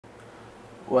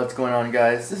What's going on,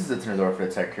 guys? This is the for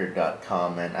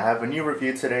thetechherd.c, and I have a new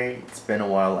review today. It's been a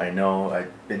while, I know. I've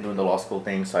been doing the law school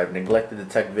thing, so I've neglected the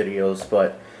tech videos,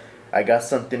 but I got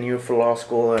something new for law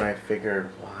school and I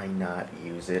figured why not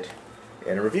use it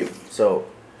in a review. So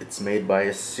it's made by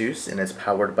Asus and it's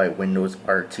powered by Windows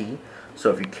RT.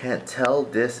 So if you can't tell,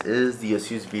 this is the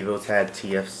Asus Vivo Tab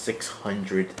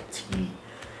TF600t.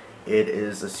 It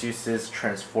is Asus's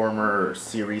Transformer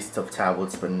series of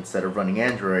tablets, but instead of running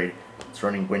Android, it's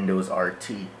running Windows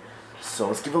RT. So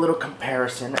let's give a little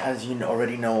comparison. As you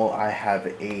already know, I have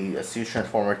a Asus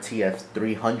Transformer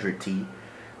TF300t,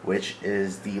 which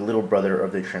is the little brother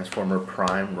of the Transformer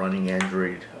Prime running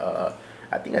Android.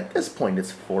 I think at this point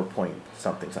it's 4 point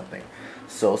something.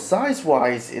 So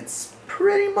size-wise, it's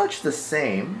pretty much the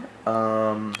same.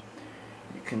 You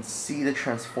can see the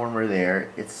Transformer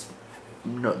there.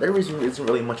 There isn't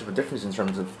really much of a difference in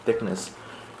terms of thickness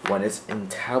when it's in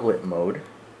tablet mode.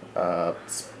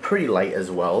 It's pretty light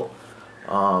as well.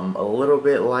 A little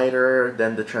bit lighter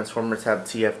than the Transformer Tab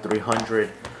TF300,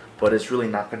 but it's really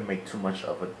not going to make too much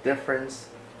of a difference.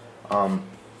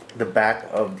 The back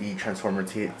of the Transformer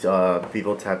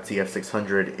Vivo Tab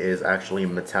TF600 is actually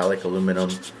metallic aluminum,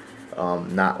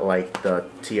 not like the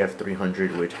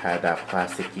TF300, which had that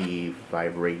plasticky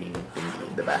vibrating thingy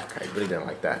in the back. I really didn't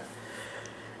like that.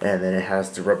 And then it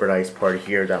has the rubberized part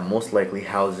here that most likely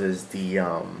houses the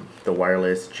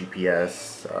wireless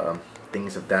GPS,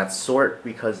 things of that sort,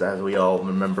 because as we all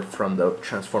remember from the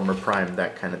Transformer Prime,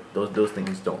 that kind of those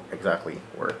things don't exactly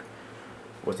work.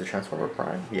 Was the Transformer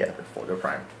Prime? Yeah, before the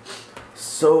Prime.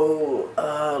 So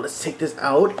let's take this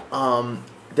out.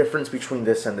 Difference between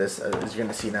this and this, as you're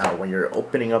gonna see now, when you're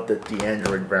opening up the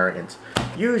Android variant,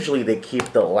 usually they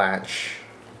keep the latch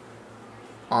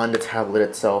on the tablet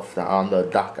itself, on the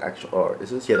dock actually, or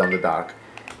this is on the dock,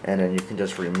 and then you can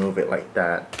just remove it like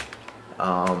that.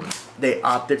 They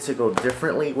opted to go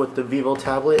differently with the Vivo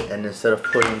tablet, and instead of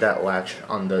putting that latch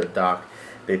on the dock,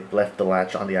 they left the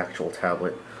latch on the actual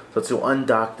tablet. So to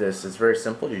undock this, it's very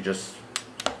simple. You just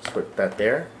put that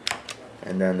there,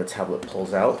 and then the tablet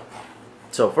pulls out.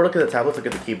 So if we look at the tablet, look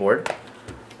at the keyboard.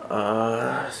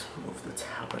 Let's move the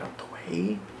tablet out the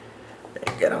way.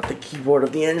 And get out the keyboard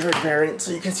of the Android variant,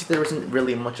 so you can see there isn't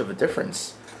really much of a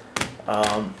difference.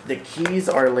 The keys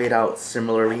are laid out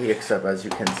similarly, except as you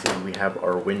can see, we have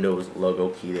our Windows logo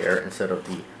key there instead of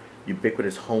the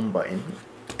ubiquitous home button,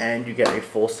 and you get a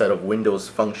full set of Windows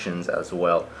functions as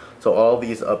well. So all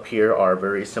these up here are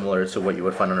very similar to what you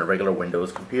would find on a regular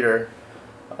Windows computer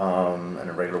and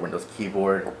a regular Windows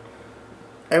keyboard.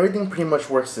 Everything pretty much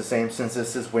works the same. Since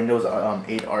this is Windows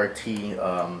 8 RT,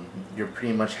 you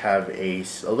pretty much have a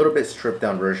little bit stripped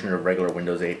down version of regular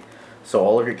Windows 8. So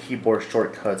all of your keyboard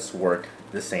shortcuts work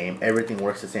the same. Everything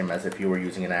works the same as if you were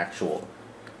using an actual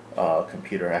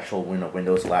computer, actual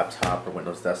Windows laptop or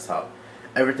Windows desktop.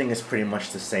 Everything is pretty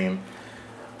much the same.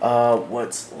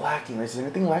 What's lacking? Is there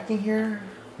anything lacking here?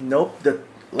 Nope. The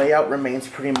layout remains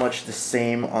pretty much the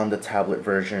same on the tablet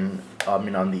version. On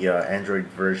the Android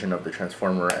version of the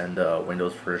Transformer and the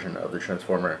Windows version of the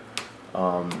Transformer.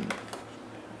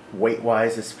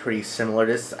 Weight-wise, it's pretty similar.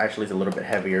 This actually is a little bit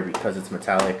heavier because it's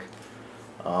metallic.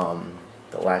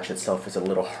 The latch itself is a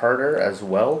little harder as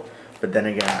well. But then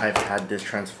again, I've had this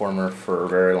Transformer for a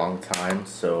very long time,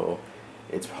 so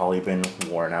it's probably been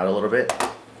worn out a little bit.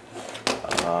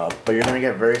 But you're going to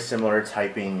get very similar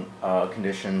typing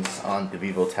conditions on the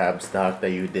VivoTab's dock that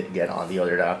you did get on the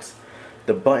other docks.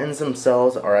 The buttons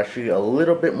themselves are actually a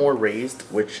little bit more raised,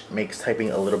 which makes typing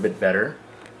a little bit better.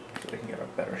 So we can get a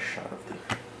better shot of the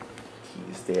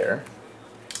keys there.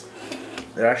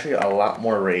 They're actually a lot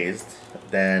more raised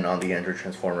than on the Android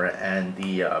Transformer, and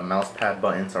the mouse pad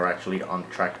buttons are actually on the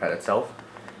trackpad itself.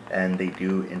 And they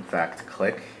do in fact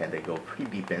click, and they go pretty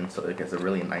deep in, so it gets a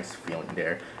really nice feeling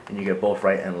there. And you get both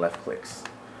right and left clicks.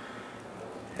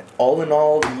 All in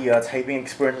all, the typing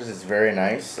experience is very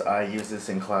nice. I use this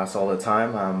in class all the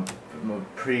time. I'm a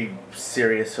pretty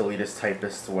serious elitist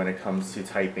typist when it comes to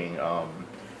typing.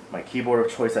 My keyboard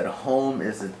of choice at home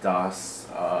is a DOS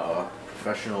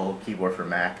professional keyboard for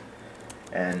Mac,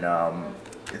 and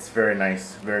it's very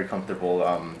nice, very comfortable.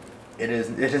 It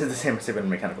isn't the same as a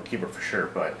mechanical keyboard for sure,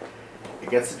 but it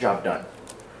gets the job done.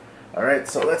 Alright,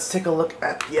 so let's take a look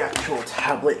at the actual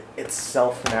tablet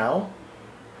itself now.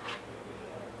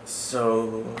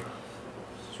 So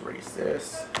let's raise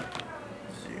this,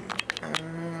 zoom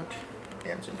out,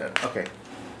 and zoom down. Okay,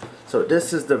 so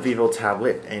this is the Vivo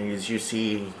tablet, and as you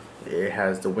see, it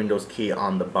has the Windows key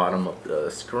on the bottom of the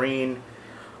screen.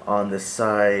 On the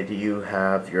side, you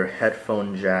have your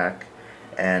headphone jack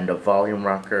and a volume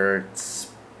rocker.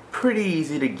 It's pretty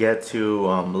easy to get to,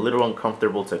 a little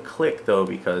uncomfortable to click though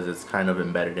because it's kind of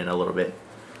embedded in a little bit.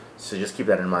 So just keep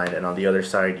that in mind. And on the other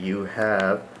side you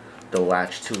have the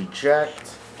latch to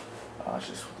eject. Let's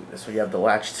just do this. So you have the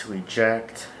latch to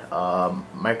eject,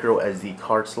 micro SD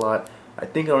card slot. I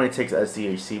think it only takes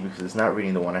SDHC because it's not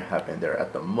reading the one I have in there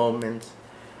at the moment.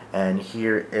 And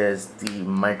here is the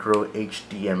micro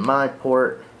HDMI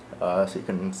port, so you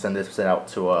can send this out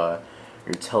to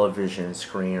your television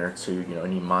screen or to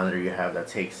any monitor you have that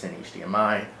takes in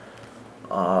HDMI.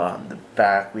 On the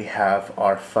back we have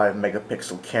our 5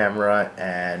 megapixel camera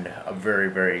and a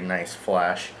very nice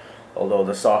flash, although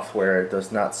the software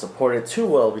does not support it too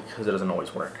well because it doesn't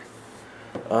always work.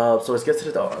 So let's get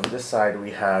to the on this side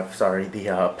we have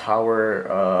the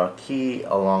power key,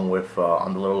 along with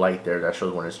on the little light there that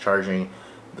shows when it's charging,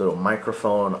 the little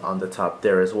microphone on the top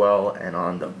there as well, and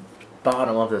on the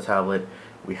bottom of the tablet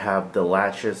we have the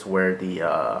latches where the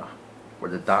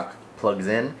dock plugs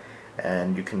in,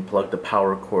 and you can plug the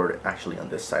power cord actually on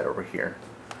this side over here.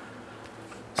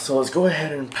 So let's go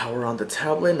ahead and power on the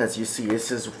tablet, and as you see this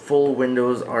is full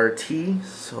Windows RT,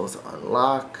 so let's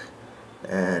unlock.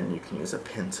 And you can use a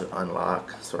pin to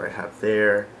unlock. So I have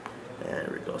there, and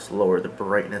we go. Let's lower the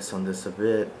brightness on this a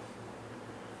bit,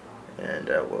 and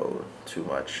whoa, too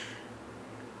much.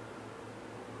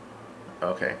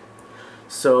 Okay,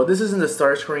 so this isn't the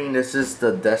start screen, this is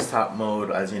the desktop mode.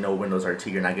 As you know, Windows RT,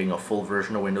 you're not getting a full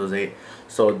version of Windows 8.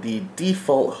 So the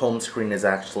default home screen is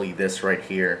actually this right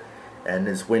here, and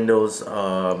it's Windows,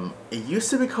 it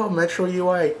used to be called Metro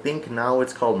UI, I think now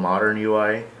it's called Modern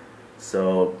UI.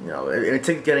 So, it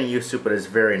takes getting used to, but it's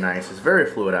very nice. It's very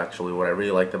fluid actually. What I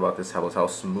really liked about this tablet was how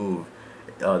smooth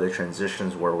the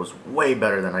transitions were. It was way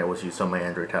better than I was used on my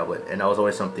Android tablet, and that was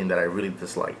always something that I really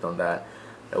disliked on that.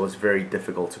 It was very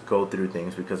difficult to go through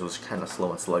things because it was kind of slow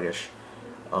and sluggish.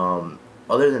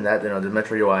 Other than that, the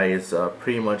Metro UI is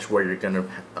pretty much where you're going to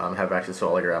have access to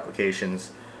all your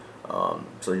applications. So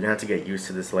you're going to have to get used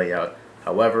to this layout.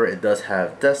 However, it does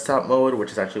have desktop mode, which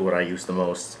is actually what I use the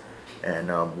most, and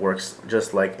works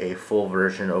just like a full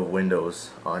version of Windows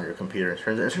on your computer in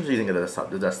terms of using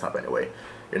the desktop anyway.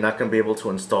 You're not going to be able to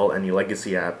install any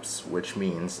legacy apps, which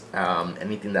means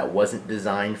anything that wasn't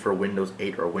designed for Windows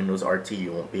 8 or Windows RT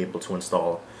you won't be able to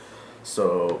install.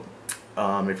 So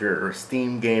if you're a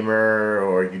Steam gamer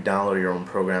or you download your own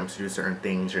programs to do certain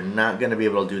things, you're not going to be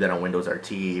able to do that on Windows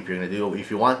RT. If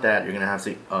you want that, you're going to have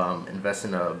to invest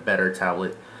in a better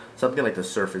tablet. Something like the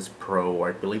Surface Pro, or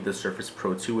I believe the Surface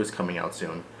Pro 2 is coming out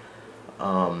soon.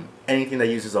 Anything that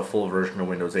uses a full version of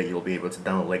Windows 8 you'll be able to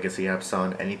download legacy apps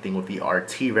on. Anything with the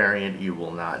RT variant you will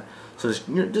not. So it's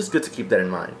just good to keep that in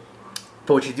mind.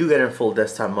 But what you do get in full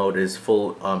desktop mode is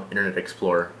full Internet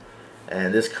Explorer.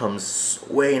 And this comes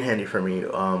way in handy for me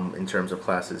in terms of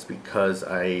classes, because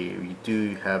I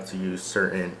do have to use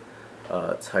certain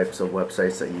types of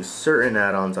websites that use certain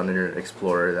add-ons on Internet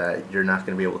Explorer that you're not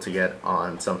going to be able to get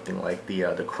on something like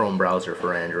the Chrome browser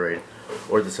for Android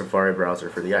or the Safari browser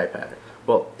for the iPad.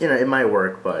 Well, it might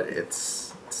work, but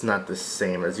it's not the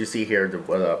same. As you see here,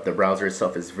 the browser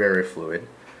itself is very fluid.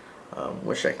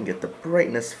 Wish I can get the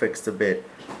brightness fixed a bit,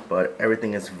 but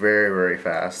everything is very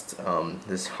fast.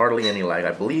 There's hardly any lag.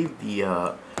 I believe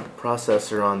the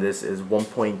processor on this is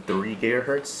 1.3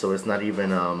 gigahertz, so it's not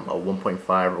even a 1.5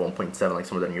 or 1.7 like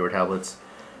some of the newer tablets.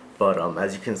 But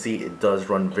as you can see, it does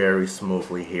run very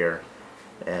smoothly here,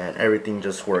 and everything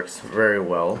just works very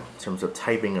well in terms of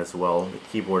typing as well. The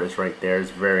keyboard is right there.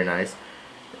 It's very nice.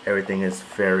 Everything is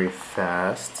very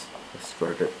fast. Let's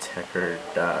go to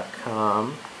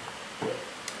thetechherd.com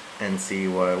and see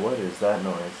what is that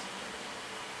noise.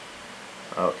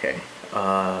 Okay,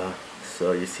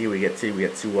 so you see we get to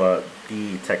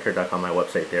thetechherd.com, my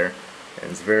website there,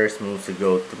 and it's very smooth to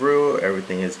go through.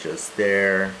 Everything is just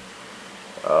there.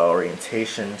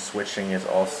 Orientation switching is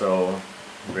also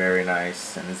very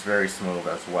nice, and it's very smooth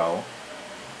as well.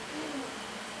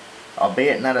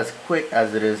 Albeit not as quick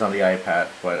as it is on the iPad,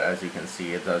 but as you can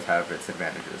see, it does have its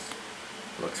advantages.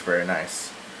 It looks very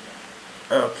nice.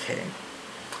 Okay.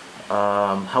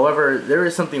 However, there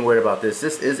is something weird about this.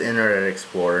 This is Internet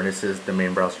Explorer, and this is the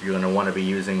main browser you're going to want to be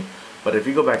using. But if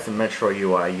you go back to Metro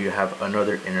UI, you have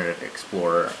another Internet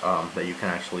Explorer that you can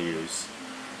actually use,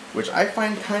 which I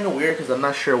find kind of weird because I'm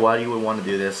not sure why you would want to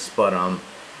do this. But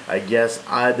I guess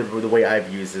the way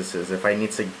I've used this is if I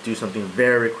need to do something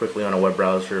very quickly on a web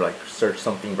browser, like search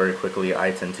something very quickly,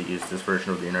 I tend to use this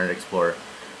version of the Internet Explorer.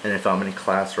 And if I'm in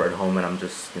class or at home and I'm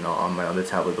just on my other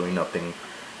tablet doing nothing,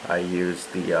 I use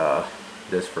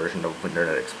this version of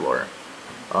Internet Explorer.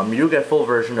 You get full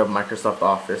version of Microsoft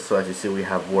Office, so as you see we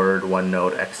have Word,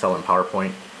 OneNote, Excel, and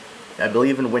PowerPoint. I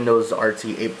believe in Windows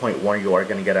RT 8.1 you are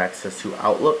going to get access to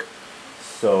Outlook,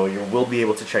 so you will be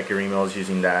able to check your emails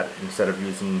using that instead of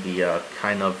using the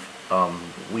kind of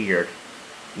weird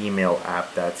email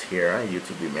app that's here,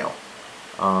 YouTube email.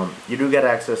 You do get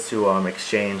access to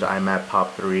Exchange, IMAP,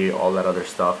 POP3, all that other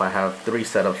stuff. I have 3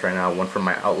 setups right now. One for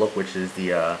my Outlook, which is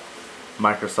the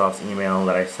Microsoft's email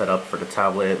that I set up for the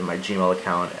tablet, my Gmail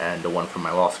account, and the one for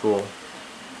my law school.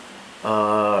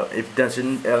 In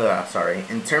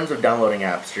terms of downloading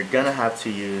apps, you're gonna have to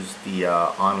use the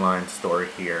online store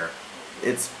here.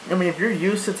 I mean, if you're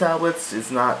used to tablets, it's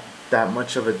not that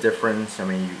much of a difference. I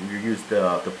mean, you use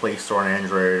the Play Store on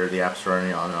Android or the App Store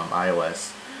on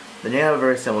iOS, then you have a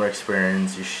very similar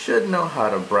experience. You should know how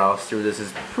to browse through this.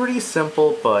 It's pretty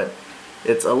simple, but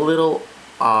it's a little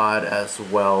odd as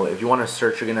well. If you want to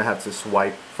search, you're gonna have to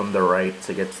swipe from the right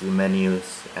to get to the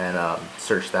menus and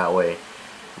search that way,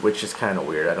 which is kind of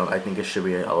weird. I think it should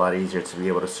be a lot easier to be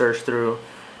able to search through.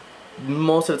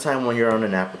 Most of the time when you're on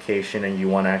an application and you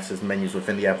want to access menus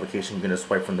within the application, you're going to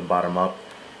swipe from the bottom up,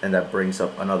 and that brings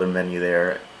up another menu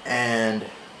there, and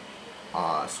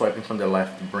swiping from the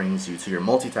left brings you to your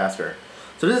multitasker.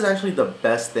 So this is actually the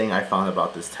best thing I found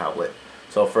about this tablet.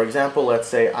 So for example, let's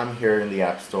say I'm here in the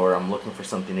App Store, I'm looking for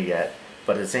something to get,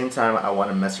 but at the same time I want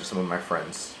to message some of my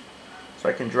friends. So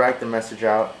I can drag the message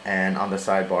out, and on the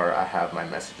sidebar I have my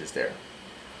messages there.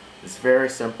 It's very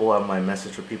simple. I have my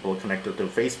message with people connected through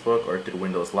Facebook or through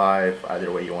Windows Live,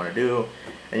 either way you want to do.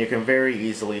 And you can very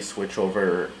easily switch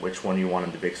over which one you want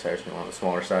on the big side, which you want on the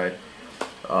smaller side.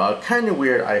 Kind of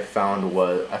weird I found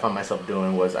myself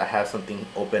doing was I have something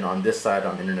open on this side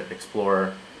on Internet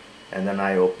Explorer, and then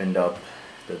I opened up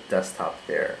the desktop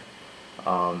there.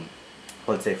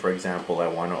 Let's say for example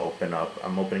I'm opening up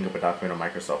a document on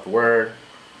Microsoft Word,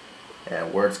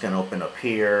 and Word's going to open up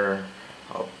here.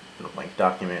 I'll open a blank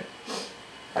document.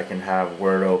 I can have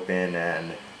Word open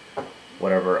and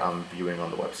whatever I'm viewing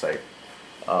on the website.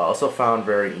 Also found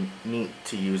very neat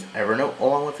to use Evernote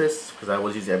along with this, because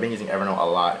I've been using Evernote a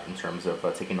lot in terms of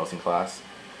taking notes in class,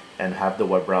 and have the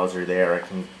web browser there. I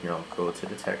can go to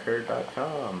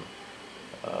thetechherd.com.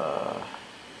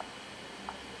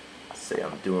 Say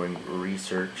I'm doing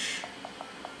research.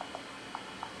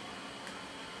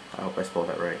 I hope I spelled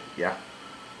that right. Yeah.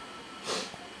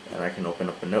 And I can open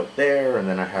up a note there, and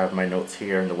then I have my notes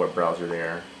here in the web browser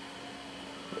there.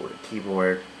 Go to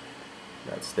keyboard,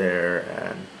 that's there,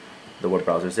 and the web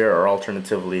browser's there. Or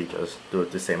alternatively, just do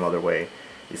it the same other way.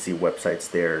 You see websites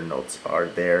there, notes are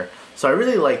there. So I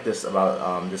really like this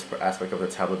about this aspect of the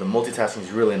tablet. The multitasking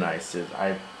is really nice.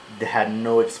 I've had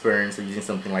no experience of using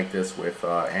something like this with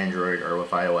Android or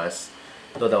with iOS.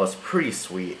 Thought that was pretty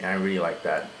sweet, and I really like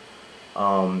that.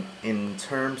 In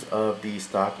terms of the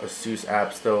stock Asus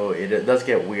apps though, it does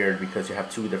get weird because you have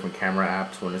 2 different camera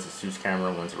apps. One is Asus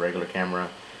camera, one's a regular camera.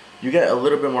 You get a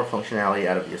little bit more functionality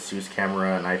out of the Asus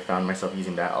camera, and I found myself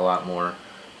using that a lot more.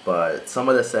 But some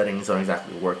of the settings don't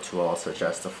exactly work too well, such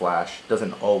as the flash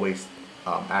doesn't always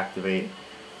activate.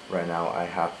 Right now I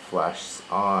have flash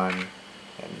on,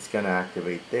 and it's gonna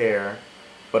activate there.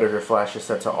 But if your flash is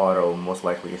set to auto, most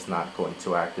likely it's not going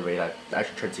to activate. I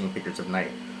actually tried taking pictures at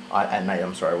night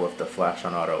with the flash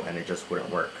on auto, and it just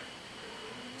wouldn't work.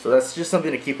 So that's just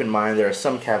something to keep in mind. There are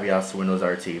some caveats to Windows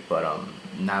RT, but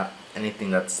not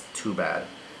anything that's too bad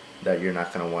that you're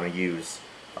not going to want to use.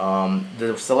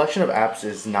 The selection of apps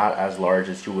is not as large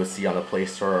as you would see on the Play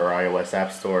Store or iOS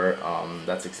App Store.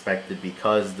 That's expected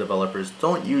because developers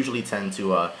don't usually tend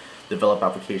to develop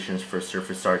applications for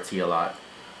Surface RT a lot.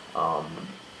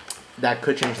 That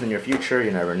could change in the near future,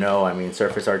 you never know. I mean,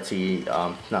 Surface RT,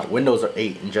 Windows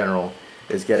 8 in general,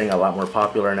 is getting a lot more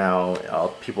popular now.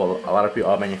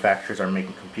 All manufacturers are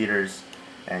making computers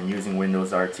and using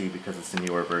Windows RT because it's a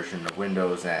newer version of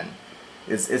Windows, and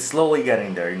it's slowly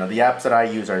getting there. The apps that I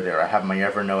use are there. I have my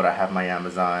Evernote, I have my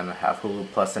Amazon, I have Hulu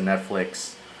Plus and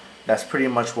Netflix. That's pretty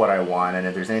much what I want. And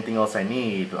if there's anything else I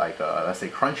need, like let's say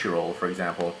Crunchyroll, for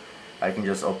example, I can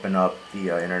just open up the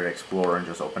Internet Explorer and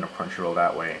just open up Crunchyroll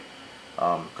that way.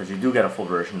 Because you do get a full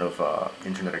version of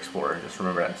Internet Explorer. Just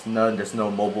remember that there's no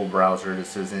mobile browser.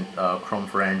 This isn't Chrome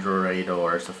for Android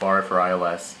or Safari for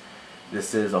iOS.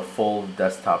 This is a full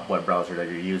desktop web browser that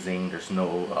you're using. There's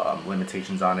no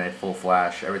limitations on it. Full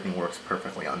flash. Everything works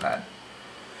perfectly on that.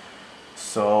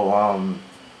 So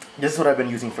this is what I've been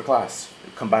using for class.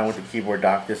 Combined with the keyboard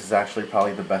dock, this is actually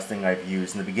probably the best thing I've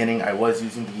used. In the beginning, I was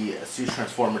using the Asus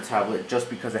Transformer tablet just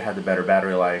because it had the better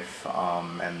battery life,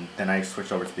 and then I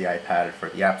switched over to the iPad for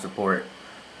the app support.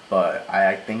 But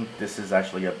I think this is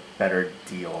actually a better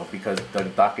deal because the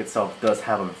dock itself does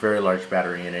have a very large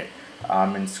battery in it.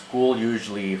 I'm in school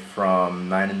usually from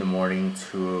 9 in the morning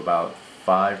to about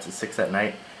 5 to 6 at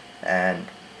night, and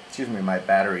excuse me, my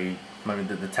battery,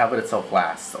 the tablet itself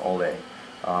lasts all day.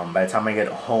 By the time I get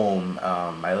home,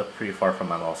 I live pretty far from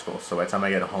my law school, so by the time I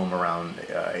get home around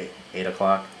 8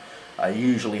 o'clock, I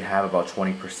usually have about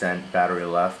 20% battery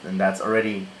left, and that's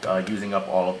already using up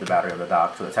all of the battery on the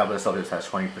dock. So the tablet itself just has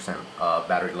 20%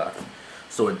 battery left.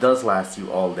 So it does last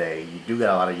you all day. You do get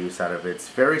a lot of use out of it. It's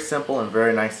very simple and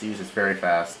very nice to use. It's very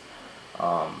fast.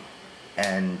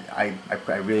 And I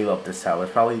really love this tablet.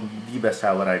 It's probably the best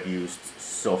tablet I've used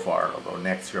so far, although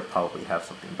next year I'll probably have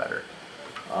something better.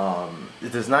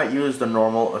 It does not use the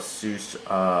normal Asus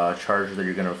charger that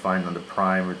you're going to find on the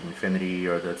Prime or the Infinity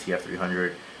or the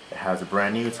TF300. It has a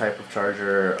brand new type of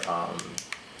charger,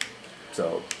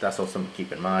 so that's also something to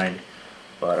keep in mind.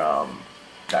 But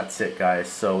that's it, guys.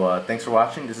 So thanks for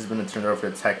watching. This has been the Turner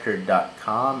for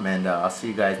thetechherd.com, and I'll see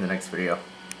you guys in the next video.